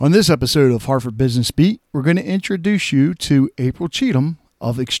On this episode of Hartford Business Beat, we're going to introduce you to April Cheatham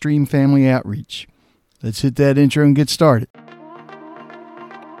of Extreme Family Outreach. Let's hit that intro and get started.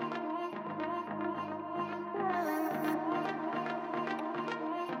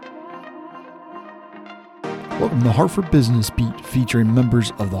 Welcome to Hartford Business Beat, featuring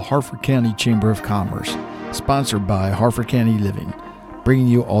members of the Hartford County Chamber of Commerce, sponsored by Hartford County Living, bringing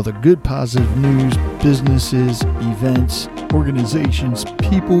you all the good positive news, businesses, events, organizations,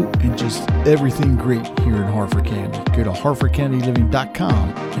 people, and just everything great here in Hartford County. Go to hartfordcountyliving.com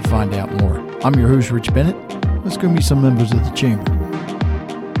and find out more. I'm your host, Rich Bennett. Let's go meet some members of the Chamber.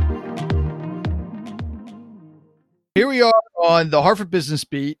 Here we are on the Hartford Business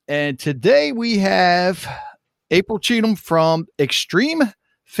Beat, and today we have April Cheatham from Extreme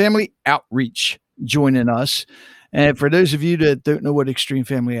Family Outreach joining us. And for those of you that don't know what Extreme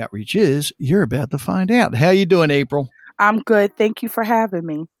Family Outreach is, you're about to find out. How you doing, April? I'm good. Thank you for having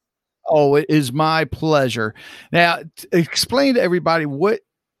me. Oh, it is my pleasure. Now, explain to everybody what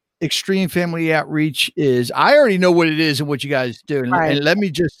Extreme Family Outreach is. I already know what it is and what you guys do. Right. And let me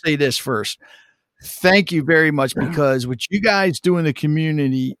just say this first. Thank you very much, because what you guys do in the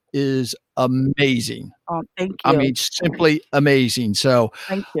community is amazing. Oh, thank you. I mean, simply amazing. So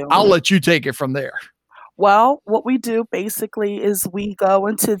Thank you. I'll let you take it from there. Well, what we do basically is we go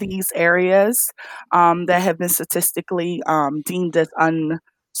into these areas that have been statistically deemed as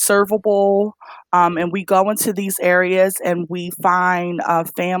unservable, and we go into these areas and we find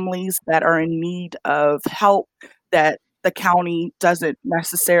families that are in need of help that the county doesn't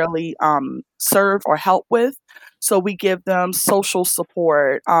necessarily serve or help with. So we give them social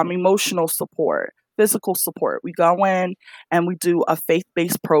support, emotional support, physical support. We go in and we do a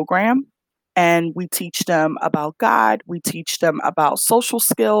faith-based program. And we teach them about God. We teach them about social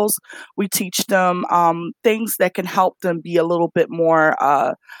skills. We teach them things that can help them be a little bit more,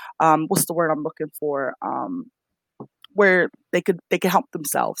 what's the word I'm looking for? Where they could help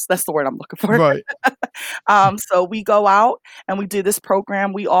themselves. That's the word I'm looking for. Right. So we go out and we do this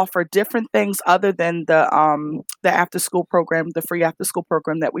program. We offer different things other than the after school program, the free after school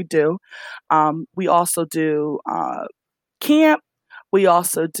program that we do. We also do camp. We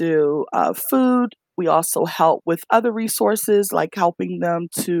also do food. We also help with other resources, like helping them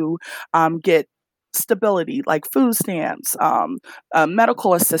to get stability, like food stamps,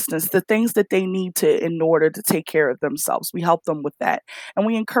 medical assistance, the things that they need to in order to take care of themselves. We help them with that. And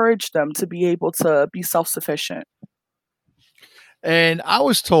we encourage them to be able to be self-sufficient. And I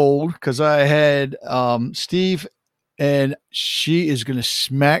was told, because I had Steve, and she is going to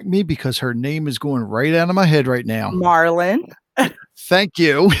smack me because her name is going right out of my head right now. Marlon. Thank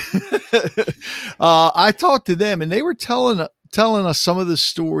you. I talked to them, and they were telling us some of the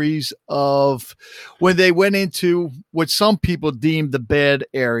stories of when they went into what some people deemed the bad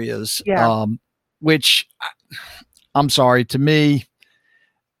areas. Yeah. Which, I'm sorry, to me,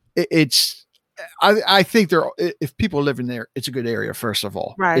 I think if people live in there, it's a good area. First of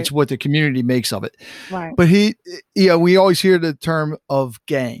all, right. It's what the community makes of it. Right. But we always hear the term of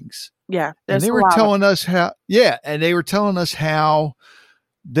gangs. Yeah. And they were telling us how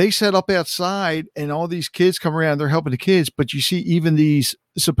they set up outside and all these kids come around, they're helping the kids. But you see even these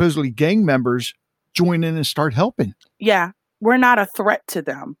supposedly gang members join in and start helping. Yeah. We're not a threat to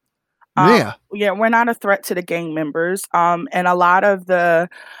them. We're not a threat to the gang members. And a lot of the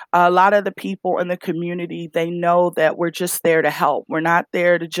people in the community, they know that we're just there to help. We're not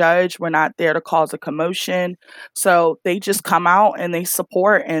there to judge. We're not there to cause a commotion. So they just come out and they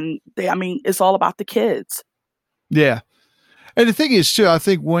support, and it's all about the kids. Yeah. And the thing is too, I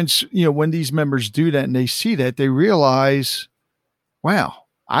think once, when these members do that and they see that, they realize, wow,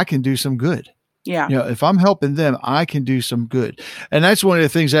 I can do some good. Yeah. If I'm helping them, I can do some good. And that's one of the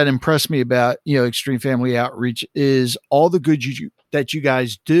things that impressed me about, Extreme Family Outreach is all the good that you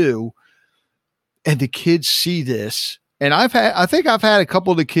guys do. And the kids see this. And I think I've had a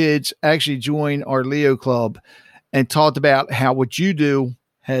couple of the kids actually join our Leo Club and talked about how what you do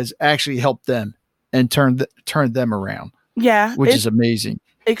has actually helped them and turned them around. Yeah. Which is amazing.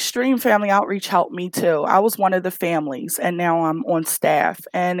 Extreme Family Outreach helped me too. I was one of the families, and now I'm on staff,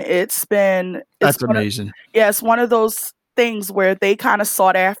 and that's amazing. It's one of those things where they kind of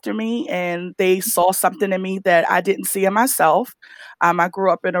sought after me, and they saw something in me that I didn't see in myself. I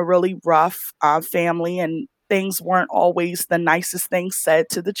grew up in a really rough family, and things weren't always the nicest things said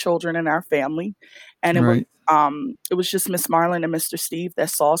to the children in our family. And it was just Miss Marlon and Mr. Steve that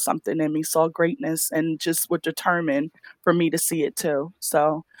saw something in me, saw greatness, and just were determined for me to see it too.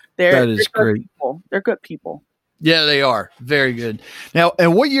 So they're great. They're good people. Yeah, they are. Very good. Now,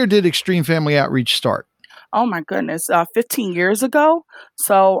 and what year did Extreme Family Outreach start? Oh my goodness, 15 years ago.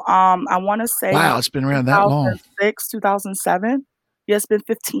 So, I wanna say Wow, it's been around that long. 2006, 2007. Yeah, it's been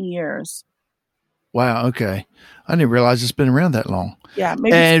 15 years. Wow, okay. I didn't realize it's been around that long. Yeah,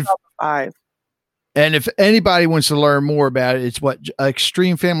 maybe And 2005. and if anybody wants to learn more about it, it's what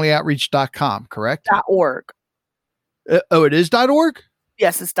extremefamilyoutreach.com, correct? .org. Oh, it is .org?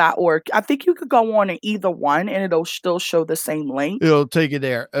 Yes, it's .org. I think you could go on to either one, and it'll still show the same link. It'll take you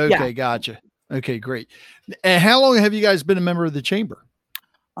there. Yeah. Okay, gotcha. Okay, great. And how long have you guys been a member of the chamber?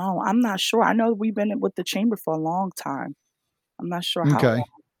 Oh, I'm not sure. I know we've been with the chamber for a long time. I'm not sure how Okay. long.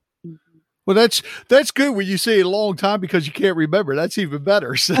 Mhm. Well, that's good when you say a long time because you can't remember. That's even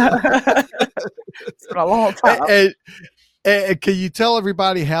better. So, It's been a long time. and can you tell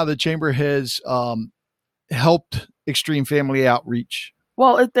everybody how the chamber has helped Extreme Family Outreach?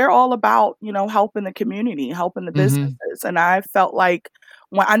 Well, they're all about, helping the community, helping the Mhm. businesses, and I felt like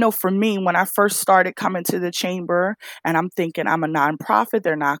I know for me, when I first started coming to the chamber and I'm thinking I'm a nonprofit,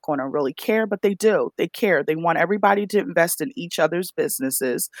 they're not gonna really care, but they do. They care. They want everybody to invest in each other's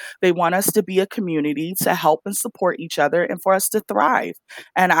businesses. They want us to be a community to help and support each other and for us to thrive.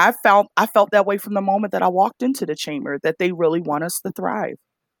 And I felt that way from the moment that I walked into the chamber, that they really want us to thrive.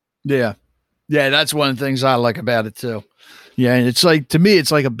 Yeah. Yeah, that's one of the things I like about it too. Yeah, it's like to me,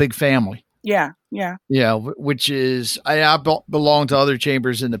 it's like a big family. Yeah, yeah. Yeah, which is I belonged to other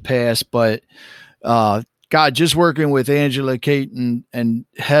chambers in the past, but God, just working with Angela, Kate, and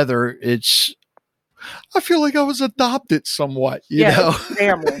Heather, I feel like I was adopted somewhat. You know, It's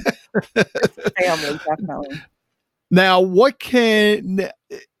family. It's family, definitely. Now,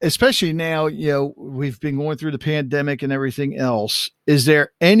 especially now, we've been going through the pandemic and everything else. Is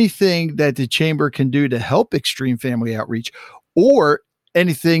there anything that the chamber can do to help Extreme Family Outreach, or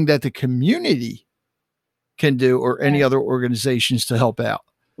anything that the community can do, or any other organizations to help out?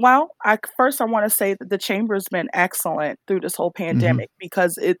 Well, first I want to say that the chamber's been excellent through this whole pandemic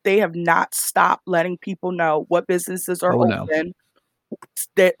because they have not stopped letting people know what businesses are Oh, no. open,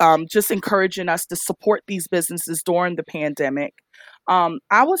 that just encouraging us to support these businesses during the pandemic.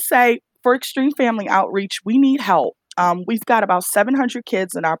 I would say for Extreme Family Outreach, we need help. We've got about 700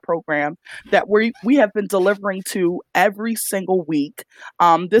 kids in our program that we have been delivering to every single week.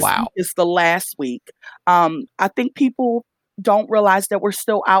 This Wow. week is the last week. I think people don't realize that we're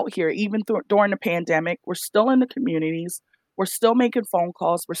still out here, even during the pandemic. We're still in the communities. We're still making phone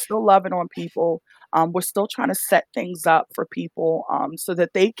calls. We're still loving on people. We're still trying to set things up for people so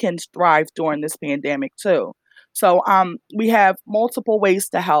that they can thrive during this pandemic too. So we have multiple ways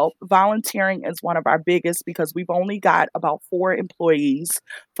to help. Volunteering is one of our biggest because we've only got about 4 employees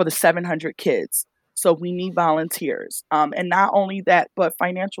for the 700 kids. So we need volunteers. And not only that, but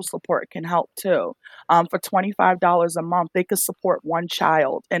financial support can help too. For $25 a month, they could support one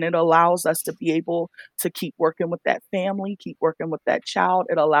child, and it allows us to be able to keep working with that family, keep working with that child.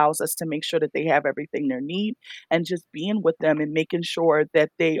 It allows us to make sure that they have everything they need and just being with them and making sure that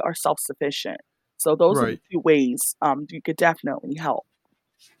they are self sufficient. So those are the Right. 2 ways you could definitely help.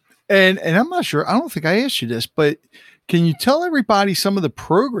 And I'm not sure. I don't think I asked you this, but can you tell everybody some of the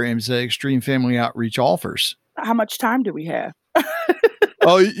programs that Extreme Family Outreach offers? How much time do we have?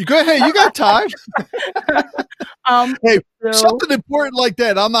 Oh, you go ahead. You got time. Hey, So something important like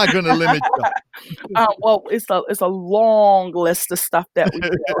that, I'm not going to limit you. Well, it's a long list of stuff that we do,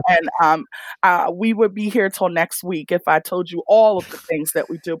 and we would be here till next week if I told you all of the things that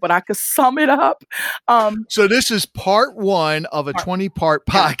we do. But I could sum it up. So this is part 1 of a 20-part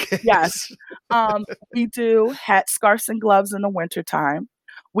podcast. Yes, we do hats, scarves, and gloves in the wintertime.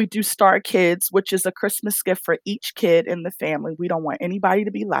 We do Star Kids, which is a Christmas gift for each kid in the family. We don't want anybody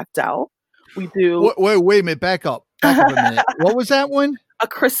to be left out. We do Wait a minute. Back up a minute. What was that one? a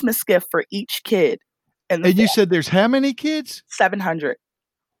Christmas gift for each kid in the And you said there's how many kids? 700.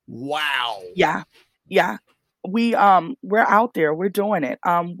 Wow. Yeah. Yeah. We're out there. We're doing it.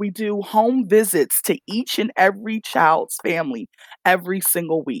 We do home visits to each and every child's family every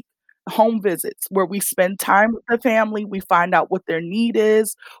single week. Home visits where we spend time with the family, we find out what their need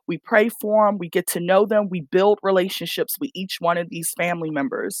is, we pray for them, we get to know them, we build relationships with each one of these family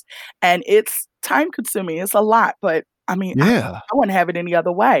members. And it's time consuming. It's a lot, but I mean, Yeah. I wouldn't have it any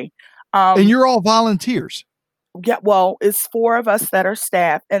other way. And you're all volunteers. Yeah, well, it's 4 of us that are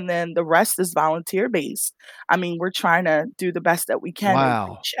staff, and then the rest is volunteer based. I mean, we're trying to do the best that we can and Wow.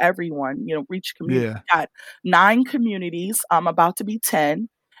 reach everyone, reach community. Yeah. Got 9 communities, about to be 10.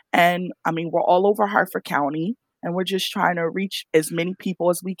 And I mean, we're all over Hartford County, and we're just trying to reach as many people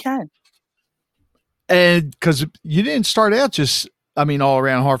as we can. And because you didn't start out all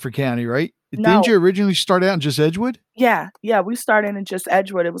around Hartford County, right? Didn't No. you originally start out in just Edgewood? Yeah, yeah, we started in just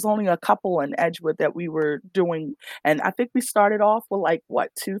Edgewood. It was only a couple in Edgewood that we were doing, and I think we started off with, like, what,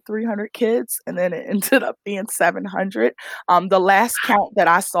 2, 300 kids, and then it ended up being 700. The last count that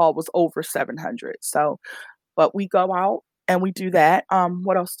I saw was over 700, so but we go out and we do that.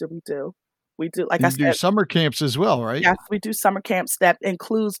 What else do we do? We do, like And I you do said. summer camps as well, right? Yes, we do summer camps that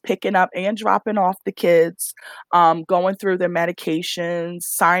includes picking up and dropping off the kids, going through their medications,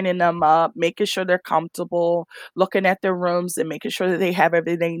 signing them up, making sure they're comfortable, looking at their rooms and making sure that they have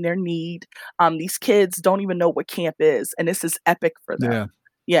everything they need. These kids don't even know what camp is, and this is epic for them. Yeah.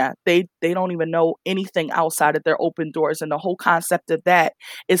 Yeah, they don't even know anything outside of their open doors, and the whole concept of that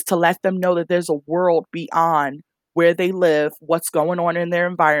is to let them know that there's a world beyond where they live, what's going on in their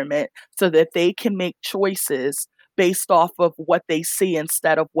environment, so that they can make choices based off of what they see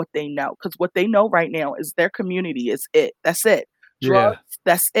instead of what they know. Because what they know right now is their community is it. That's it. Yeah. Drugs,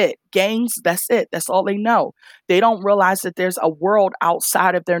 that's it. Gangs, that's it. That's all they know. They don't realize that there's a world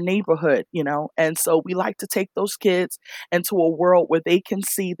outside of their neighborhood, you know? And so we like to take those kids into a world where they can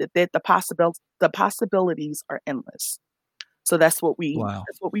see that the possibilities are endless. So Wow. that's what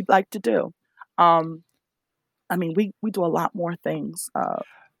we'd like to do. Um, I mean, we do a lot more things, a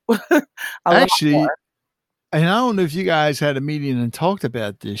lot Actually, more. and I don't know if you guys had a meeting and talked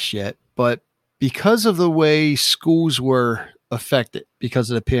about this yet, but because of the way schools were affected because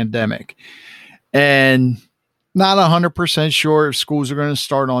of the pandemic, and not 100% sure if schools are going to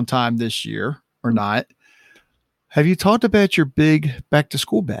start on time this year or not, have you talked about your big back to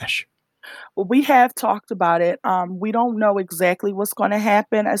school bash? Well, we have talked about it. We don't know exactly what's gonna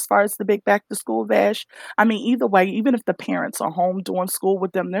happen as far as the big back to school bash. I mean, either way, even if the parents are home doing school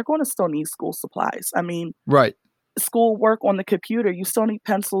with them, they're gonna still need school supplies. I mean, Right. school work on the computer, you still need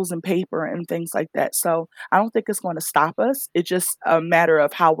pencils and paper and things like that. So I don't think it's gonna stop us. It's just a matter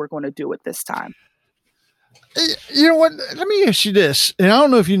of how we're gonna do it this time. You know what? Let me ask you this, and I don't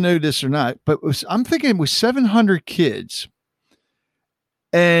know if you know this or not, but I'm thinking with 700 kids,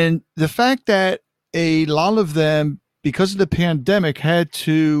 and the fact that a lot of them, because of the pandemic, had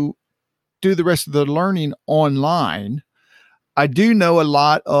to do the rest of the learning online. I do know a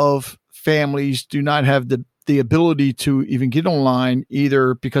lot of families do not have the ability to even get online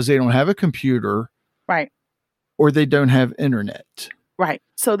either because they don't have a computer Right. or they don't have internet. Right.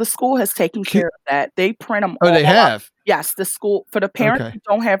 So the school has taken care of that. They print them Oh, they all out. have. Yes, the school for the parents Okay. who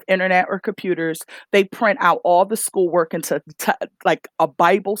don't have internet or computers, they print out all the schoolwork into like a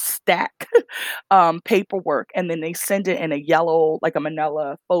Bible stack, paperwork, and then they send it in a yellow, like a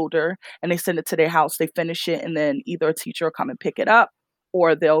manila folder, and they send it to their house. They finish it, and then either a teacher will come and pick it up,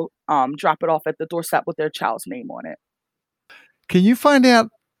 or they'll drop it off at the doorstep with their child's name on it. Can you find out,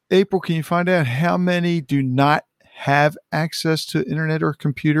 April? Can you find out how many do not have access to internet or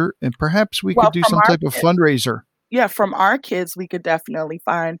computer? And perhaps we could Well, do from some our type of kids. fundraiser. Yeah, from our kids, we could definitely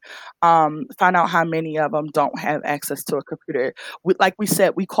find out how many of them don't have access to a computer. Like we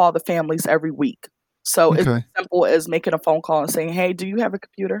said, we call the families every week. So it's Okay. as simple as making a phone call and saying, "Hey, do you have a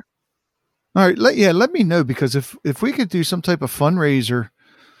computer?" All right. Let me know, because if we could do some type of fundraiser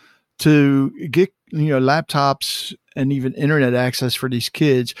to get, laptops and even internet access for these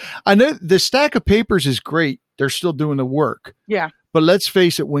kids. I know the stack of papers is great. They're still doing the work. Yeah, But let's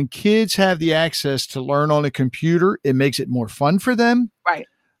face it, when kids have the access to learn on a computer, it makes it more fun for them. right,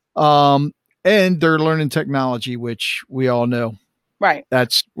 Um, and they're learning technology, which we all know right.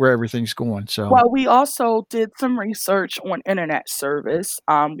 that's where everything's going. So, Well, we also did some research on internet service.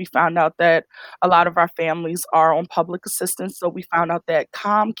 We found out that a lot of our families are on public assistance, so we found out that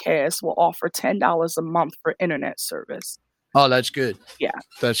Comcast will offer $10 a month for internet service. oh, that's good. Yeah.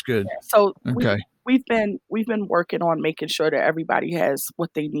 That's good. So Okay. we've been working on making sure that everybody has what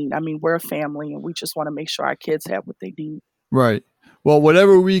they need. I mean, we're a family and we just want to make sure our kids have what they need. Right. Well,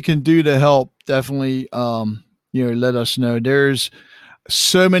 whatever we can do to help, definitely, let us know. There's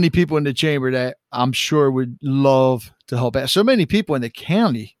so many people in the chamber that I'm sure would love to help out. So many people in the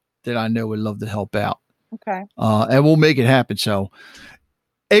county that I know would love to help out. Okay. And we'll make it happen. So,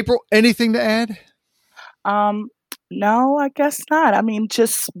 April, anything to add? Um, no, I guess not. I mean,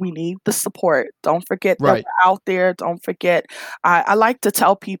 just we need the support. Don't forget that Right. we're out there. Don't forget. I like to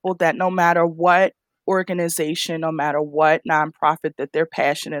tell people that no matter what organization, no matter what nonprofit that they're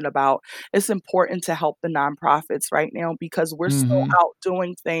passionate about, it's important to help the nonprofits right now because we're still Mm-hmm. out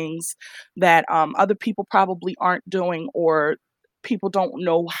doing things that other people probably aren't doing or people don't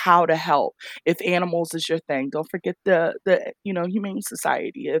know how to help. If animals is your thing, don't forget the Humane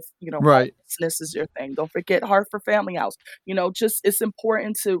Society. If Right. homelessness is your thing, don't forget Heart for Family House. Just it's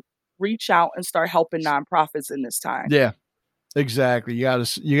important to reach out and start helping nonprofits in this time. Yeah. Exactly. You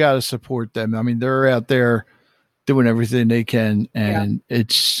gotta support them. I mean, they're out there doing everything they can, and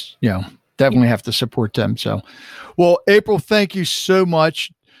it's, definitely have to support them. So, well, April, thank you so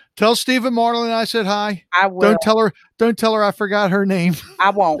much. Tell Stephen Marlin I said hi. I will. Don't tell her I forgot her name. I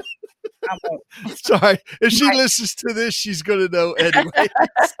won't. Sorry. If she listens to this, she's going to know anyway.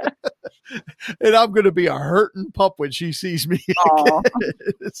 And I'm going to be a hurting pup when she sees me again.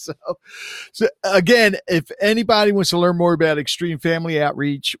 So again, if anybody wants to learn more about Extreme Family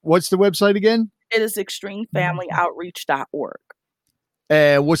Outreach, what's the website again? It is extremefamilyoutreach.org.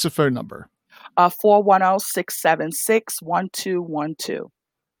 And what's the phone number? 410-676-1212.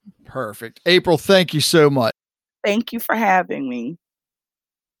 Perfect. April, thank you so much. Thank you for having me.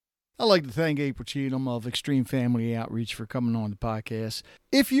 I'd like to thank April Cheatham of Extreme Family Outreach for coming on the podcast.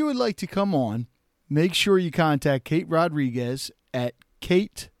 If you would like to come on, make sure you contact Kate Rodriguez at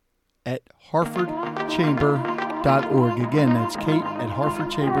kate@hartfordchamber.org. Again, that's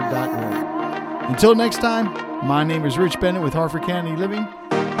kate@hartfordchamber.org. Until next time, my name is Rich Bennett with Harford County Living.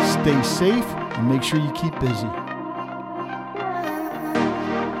 Stay safe and make sure you keep busy.